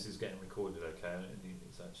I'm hoping this is getting recorded okay.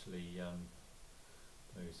 It's actually,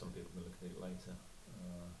 maybe some people can look at it later.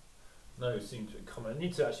 No, seem to comment. I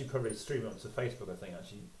need to actually probably stream it up to Facebook, I think,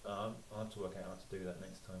 actually. I'll have to work out how to do that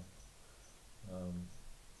next time.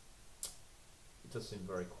 It does seem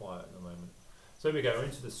very quiet at the moment. So here we go, we're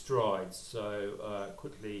into the strides. So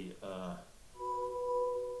quickly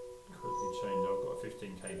change. I've got a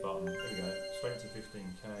 15k button. There we go, straight to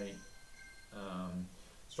 15k.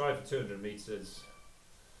 Stride for 200 meters.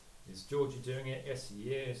 Is Georgie doing it? Yes,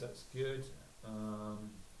 he is. That's good.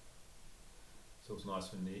 It's always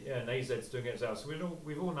nice when and AZ's doing it as well. So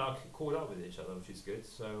we've all now caught up with each other, which is good.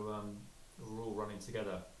 So we're all running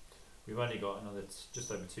together. We've only got another just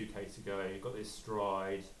over 2k to go. You've got this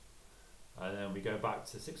stride, and then we go back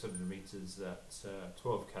to 600 meters at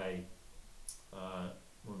 12k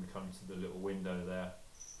when we come to the little window there.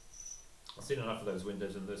 I've seen enough of those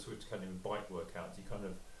windows and the Swift kind of bike workouts. You kind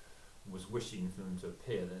of was wishing for them to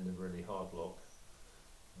appear then a really hard block.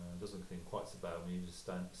 Doesn't seem quite so bad when you're just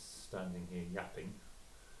standing here yapping.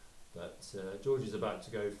 But George is about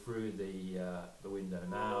to go through the window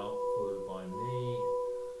now, followed by me.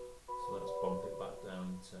 So let's bump it back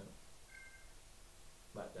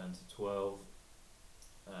down to 12,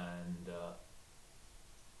 and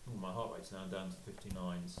my heart rate's now down to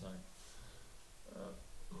 59. So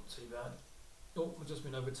not too bad. Oh, we've just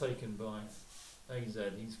been overtaken by AZ.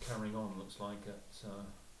 He's carrying on, looks like,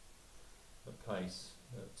 at pace.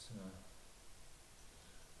 But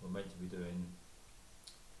we're meant to be doing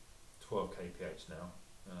 12 kph now.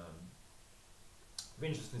 It'll be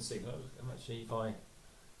interesting to see. Actually, if I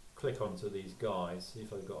click onto these guys, see if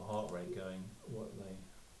they've got heart rate going. What are they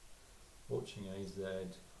watching? AZ.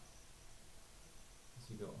 Has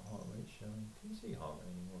he got heart rate showing? Can you see heart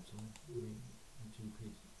rate anymore?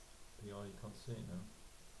 GPPI, you can't see it now.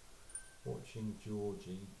 Watching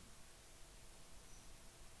Georgie.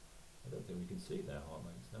 I don't think we can see their heart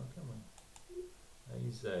rates now, can we?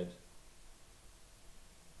 AZ. Can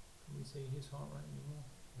we see his heart rate anymore?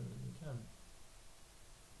 I don't think we can.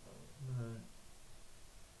 No.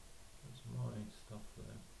 That's my stuff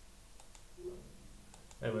there.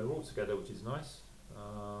 Anyway, we're all together, which is nice.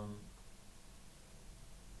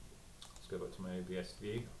 go back to my OBS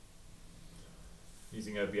view.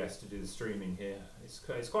 Using OBS to do the streaming here. It's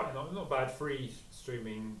quite not bad free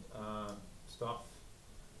streaming stuff.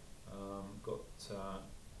 Got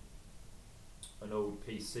an old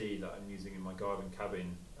PC that I'm using in my garden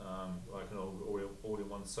cabin, like an old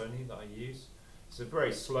all-in-one Sony that I use. It's a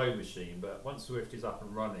very slow machine, but once Zwift is up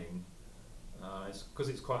and running, because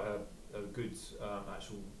it's quite a good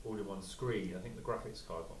actual all-in-one screen, I think the graphics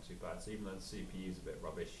card's not too bad. So even though the CPU is a bit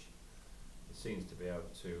rubbish, it seems to be able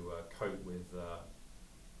to cope with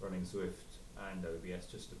running Zwift and OBS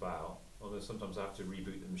just about. Although sometimes I have to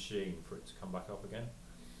reboot the machine for it to come back up again.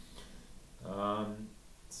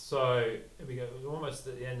 So here we go. We're almost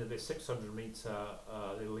at the end of this 600 meter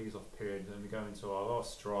little ease off period, and we go into our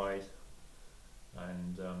last stride,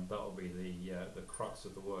 and that will be the crux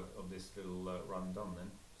of the work of this little run done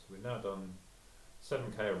then. So we've now done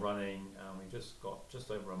 7k of running, and we just got just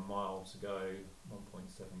over a mile to go,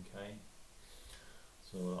 1.7k.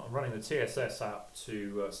 So I'm running the TSS app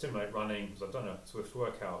to stimulate running, because I've done a Zwift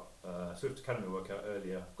workout, Zwift Academy workout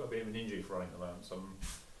earlier. I've got a bit of an injury for running at the moment, so I'm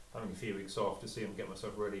having a few weeks off to see and get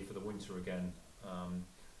myself ready for the winter again,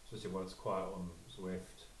 especially when it's quiet on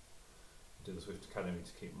Zwift. I do the Zwift Academy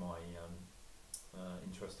to keep my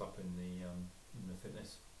interest up in the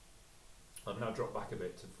fitness. I've now dropped back a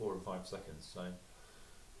bit to 4 and 5 seconds, so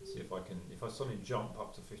let's see if I can. If I suddenly jump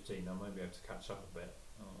up to 15, I might be able to catch up a bit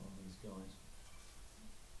on these guys.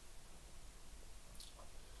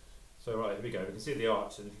 So right, here we go. We can see the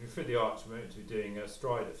arch, and if you're through the arch, we're going to be doing a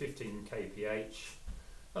stride at 15 kph.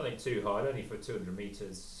 Nothing too hard, only for 200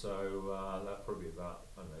 meters. So that'll probably be about,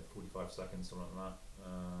 I don't know, 45 seconds, something like that.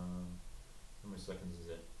 How many seconds is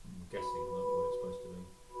it? I'm guessing not what it's supposed to be.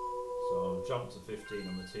 So I'll jump to 15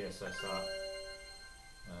 on the TSS app,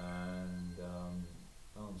 and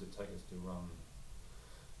how long does it take us to run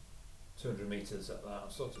 200 meters at that?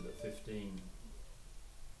 I've started at 15.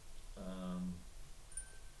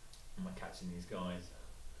 Am I catching these guys?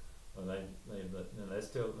 Well,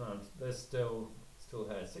 they're still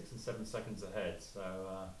ahead, 6 and 7 seconds ahead. So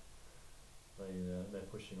they're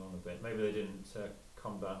pushing on a bit. Maybe they didn't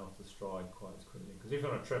come down off the stride quite as quickly, because even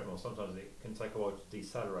on a treadmill, sometimes it can take a while to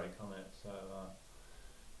decelerate, can't it? So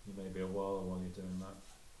you may be a while you're doing that.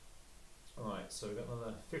 All right, so we've got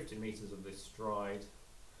another 50 meters of this stride,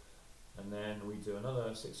 and then we do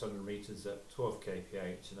another 600 meters at 12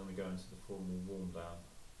 kph, and then we go into the formal warm down.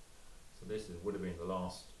 So this would have been the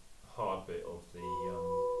last hard bit of the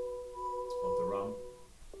run.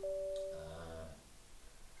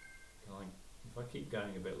 If I keep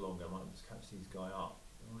going a bit longer, I might just catch these guys up.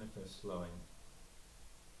 I wonder if they're slowing.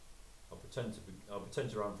 I'll pretend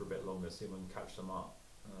to run for a bit longer, see if I can catch them up.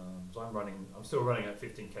 So I'm still running at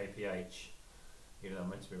 15 kph, even though I'm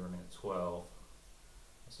meant to be running at 12.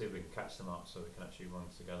 I'll see if we can catch them up so we can actually run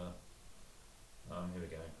together. Here we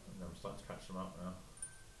go. I'm starting to catch them up now.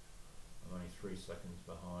 I'm only 3 seconds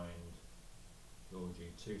behind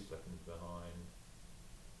Georgie, 2 seconds behind,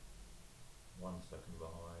 1 second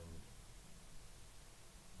behind.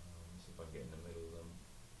 Let's see if I can get in the middle of them.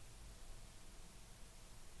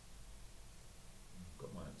 I've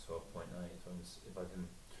got mine at 12.8. If I can,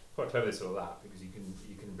 quite clever this or that, because you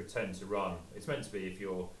can pretend to run. It's meant to be if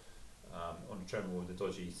you're on a treadmill with a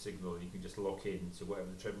dodgy signal, you can just lock in to whatever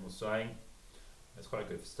the treadmill's saying. It's quite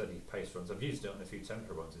good for steady pace runs. I've used it on a few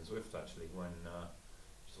tempo runs in Zwift actually, when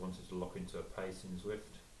just wanted to lock into a pace in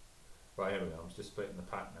Zwift. Right, here we go. I'm just splitting the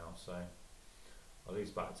pack now, so I'll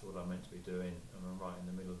ease back to what I'm meant to be doing, and I'm right in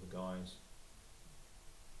the middle of the guys.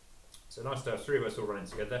 So nice to have 3 of us all running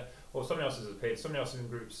together. Or somebody else has appeared. Somebody else is in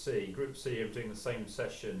Group C. Group C are doing the same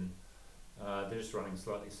session. They're just running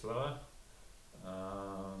slightly slower.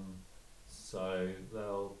 So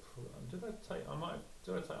they'll. I might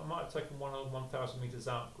have taken 1,000 meters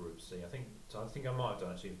out Group C. I think I might have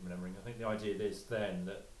done, actually, from remembering. I think the idea is then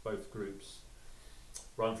that both groups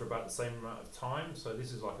run for about the same amount of time. So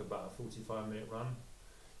this is like about a 45-minute run.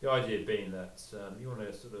 The idea being that you want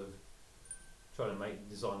to sort of try to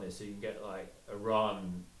design this so you can get like a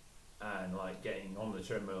run and like getting on the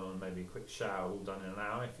treadmill and maybe a quick shower all done in an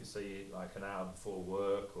hour. If you see like an hour before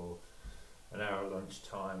work, or an hour at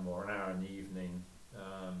lunchtime, or an hour in the evening.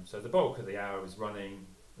 So the bulk of the hour is running,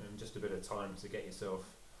 and just a bit of time to get yourself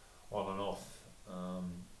on and off.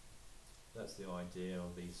 That's the idea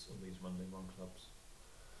of these Monday Run Clubs.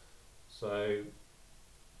 So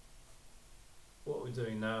what we're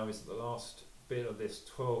doing now is the last bit of this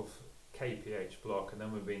 12 kph block, and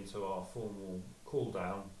then we've been to our formal cool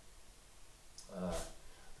down.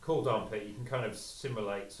 Cool down bit, you can kind of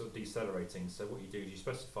simulate sort of decelerating. So what you do is you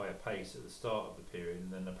specify a pace at the start of the period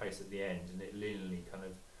and then a pace at the end, and it linearly kind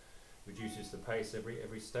of reduces the pace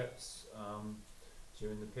every steps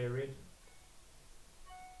during the period.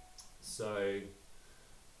 So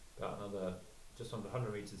about another just under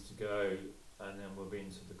 100 meters to go, and then we'll be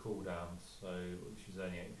into the cool down. So which is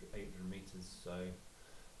only 800 meters. So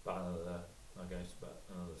about another, I guess, about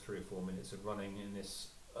another 3 or 4 minutes of running in this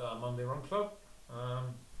Monday Run Club.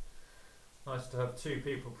 Nice to have 2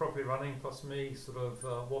 people properly running, plus me sort of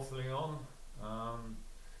waffling on.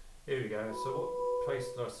 Here we go. So what place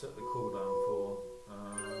did I set the cool down for?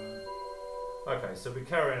 Okay, so we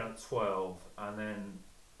carry on at 12, and then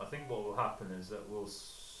I think what will happen is that we'll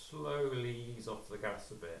slowly ease off the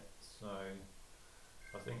gas a bit. So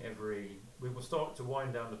I think we will start to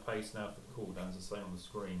wind down the pace now for the cool downs, as I say on the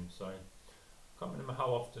screen. So I can't remember how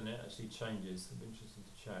often it actually changes. It'll be interesting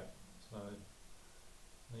to check. So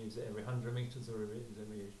is it every 100 meters or is it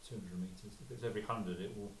every 200 meters? If it's every 100,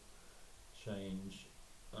 it will change.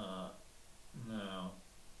 Now,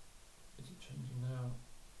 is it changing now?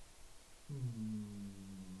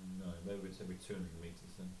 No, maybe it's every 200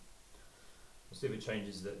 meters then. We'll see if it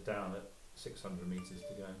changes that down at 600 meters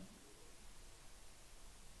to go.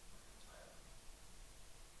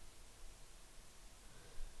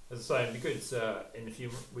 As I say, it'd be good in a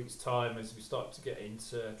few weeks' time as we start to get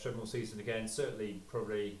into treadmill season again. Certainly,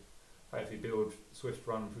 probably, hopefully build Zwift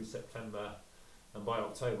Run through September, and by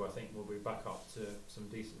October I think we'll be back up to some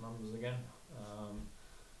decent numbers again.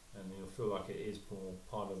 And you'll feel like it is more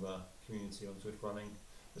part of a community on Zwift running.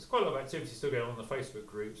 There's quite a lot of activity still going on in the Facebook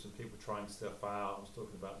groups and people trying stuff out. I was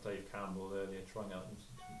talking about Dave Campbell earlier, trying out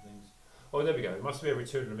some things. Oh, there we go. It must be every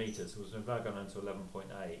 200 meters. We've now gone on to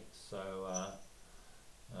 11.8. So.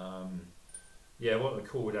 Yeah, what the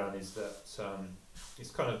cool down is that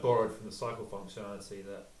it's kind of borrowed from the cycle functionality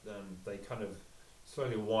that they kind of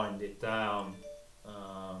slowly wind it down.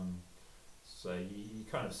 So you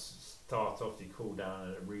kind of start off, you cool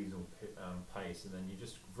down at a reasonable pace, and then you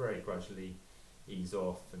just very gradually ease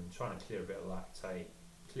off and trying to clear a bit of lactate,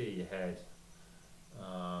 clear your head,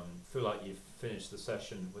 feel like you've finished the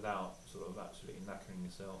session without sort of absolutely knackering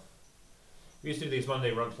yourself. We used to do these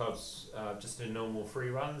Monday Run Clubs just in normal free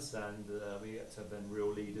runs, and we get to have then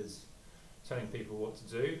real leaders telling people what to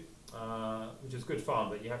do, which is good fun,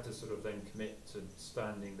 but you have to sort of then commit to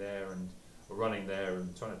standing there or running there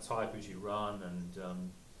and trying to type as you run,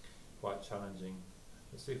 and quite challenging.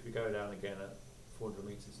 Let's see if we go down again at 400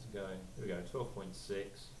 meters to go. Here we go, 12.6.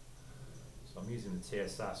 So I'm using the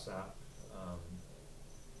TSS app.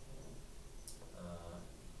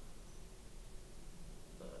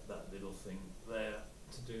 That little thing there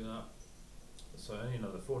to do that. So only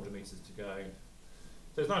another 400 meters to go.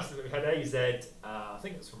 So it's nice that we had AZ, I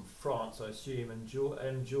think it's from France, I assume, and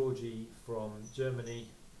Georgie from Germany,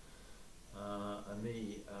 and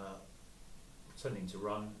me pretending to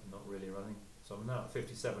run, not really running. So I'm now at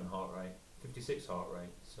 57 heart rate, 56 heart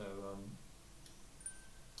rate. So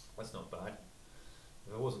that's not bad.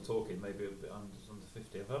 If I wasn't talking, maybe a bit under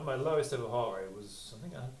 50. I've had my lowest ever heart rate was, I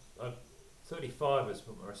think I 35 is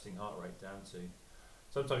put my resting heart rate down to.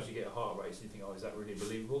 Sometimes you get a heart rate, so you think, oh, is that really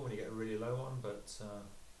believable when you get a really low one? But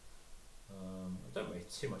I don't pay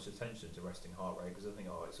too much attention to resting heart rate because I think,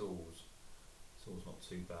 oh, it's always not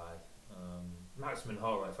too bad. Maximum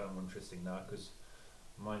heart rate I found more interesting now because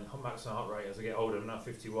my maximum heart rate as I get older, I'm now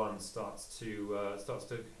 51, starts to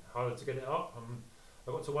harder to get it up.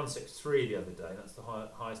 I got to 163 the other day. That's the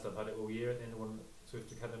highest I've had it all year at the end of one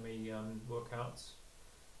Zwift Academy workouts.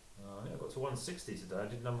 I think I got to 160 today. I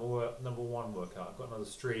did number 1 workout. I've got another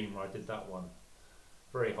stream where I did that one.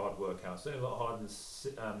 Very hard workout. Certainly a lot harder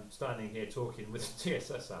than standing here talking with the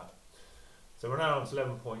TSS app. So we're now on to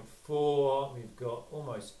 11.4. We've got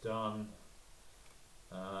almost done.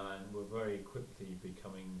 And we'll very quickly be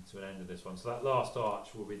coming to an end of this one. So that last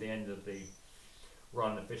arch will be the end of the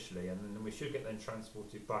run officially. And then we should get then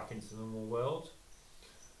transported back into the normal world.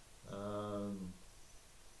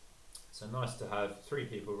 So nice to have 3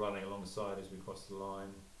 people running alongside as we cross the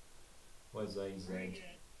line. Where's AZ?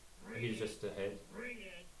 He's just ahead.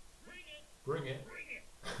 Bring it.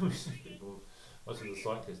 Most of the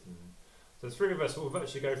cyclists. So the 3 of us will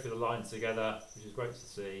actually go through the line together, which is great to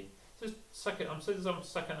see. Just second. I'm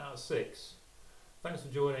second out of 6. Thanks for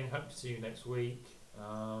joining. Hope to see you next week.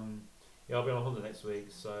 Yeah, I'll be on holiday next week,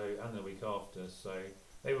 and the week after. So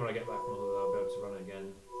maybe when I get back from holiday, I'll be able to run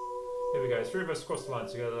again. Here we go, 3 of us cross the line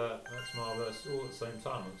together. That's marvellous, all at the same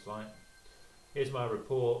time looks like. Here's my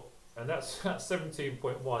report, and that's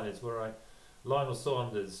 17.1 is where Lionel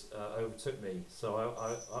Sanders overtook me. So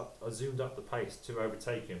I zoomed up the pace to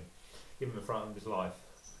overtake him, give him the front of his life.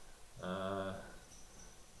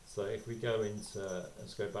 So if we go into,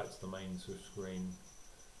 let's go back to the main Swift screen,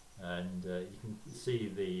 and you can see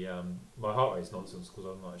the my heart rate's nonsense because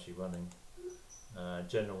I'm not actually running.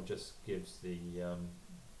 General just gives the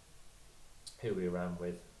who we ran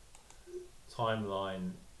with,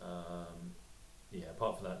 timeline. Yeah,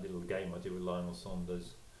 apart from that little game I did with Lionel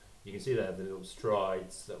Sanders, you can see there the little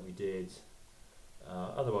strides that we did.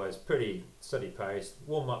 Otherwise, pretty steady pace,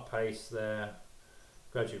 warm-up pace there,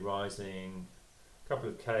 gradually rising, a couple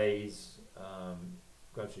of Ks,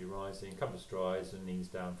 gradually rising, a couple of strides and knees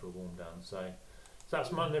down for a warm down. So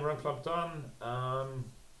that's Monday Run Club done. I'm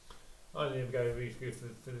going to go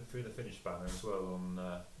through the finish banner as well on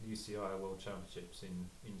UCI World Championships in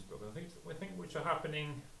Innsbruck. I think which are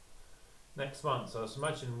happening next month. So I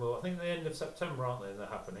imagine, well, I think the end of September, aren't they? They're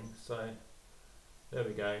happening. So there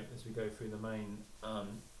we go. As we go through the main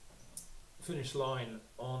finish line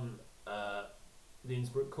on the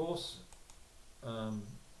Innsbruck course. So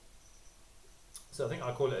I think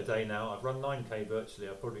I call it a day now. I've run 9k virtually.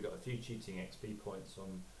 I've probably got a few cheating XP points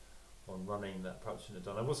on running that perhaps shouldn't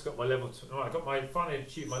have done. I've also got my finally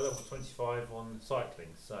achieved my level 25 on cycling.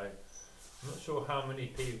 So I'm not sure how many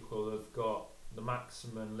people have got the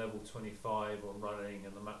maximum level 25 on running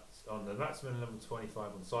and the maximum level 25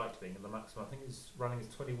 on cycling, and the maximum I think is running is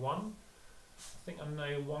 21. I think I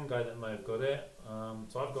know one guy that may have got it.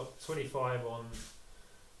 So I've got 25 on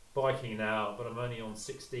biking now, but I'm only on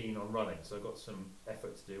 16 on running, so I've got some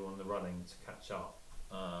effort to do on the running to catch up.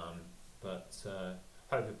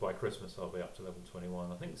 Hopefully by Christmas I'll be up to level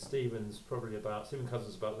 21. I think Stephen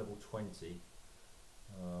Cousins about level 20,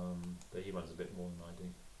 but he runs a bit more than I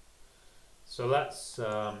do. So let's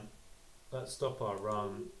stop our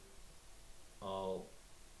run. I'll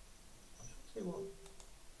tell you what.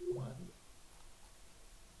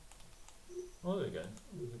 Oh, there we go.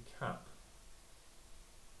 There's a cap.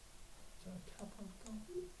 Is that a cap I've got?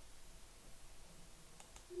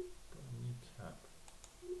 Got a new cap.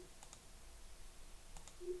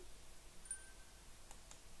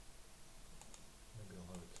 Maybe I'll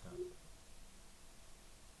have a cap.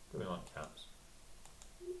 Probably like caps.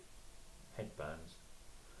 Headbands.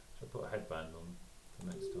 Should I put a headband on for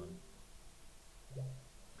next time?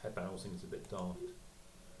 Headband also seems a bit daft,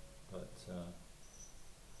 but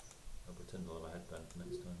I'll pretend I'll have a headband for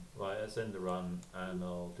next time. Right, let's end the run and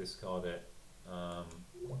I'll discard it.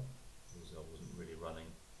 Because I wasn't really running,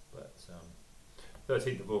 but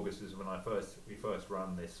 13th of August is when we first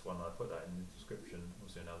ran this one. I put that in the description.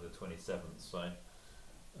 Also now the 27th, so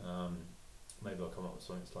maybe I'll come up with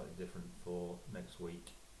something slightly different for next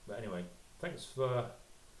week. But anyway, thanks for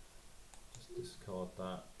just discard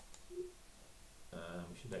that.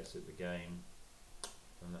 We should exit the game,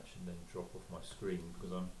 and that should then drop off my screen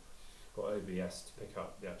because I've got OBS to pick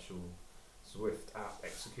up the actual Zwift app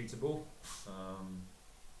executable.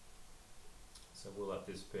 So will that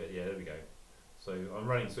disappear? Yeah, there we go. So I'm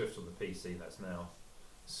running Zwift on the PC. That's now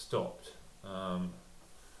stopped. No,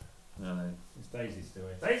 it's Daisy still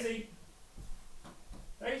here. Daisy,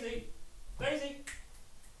 Daisy, Daisy.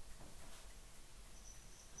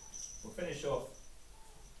 We'll finish off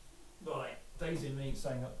by Daisy and me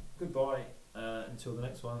saying goodbye until the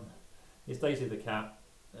next one. Here's Daisy the cat.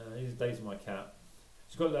 Here's Daisy my cat.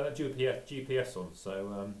 She's got that GPS on,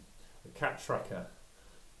 so a cat tracker.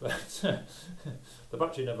 But the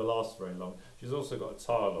battery never lasts very long. She's also got a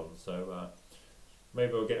tile on, so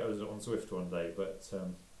maybe I'll get her on Zwift one day. But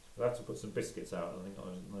I'll have to put some biscuits out. I think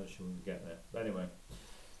I know she wouldn't get there. But anyway,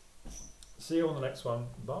 see you on the next one.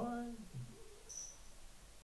 Bye.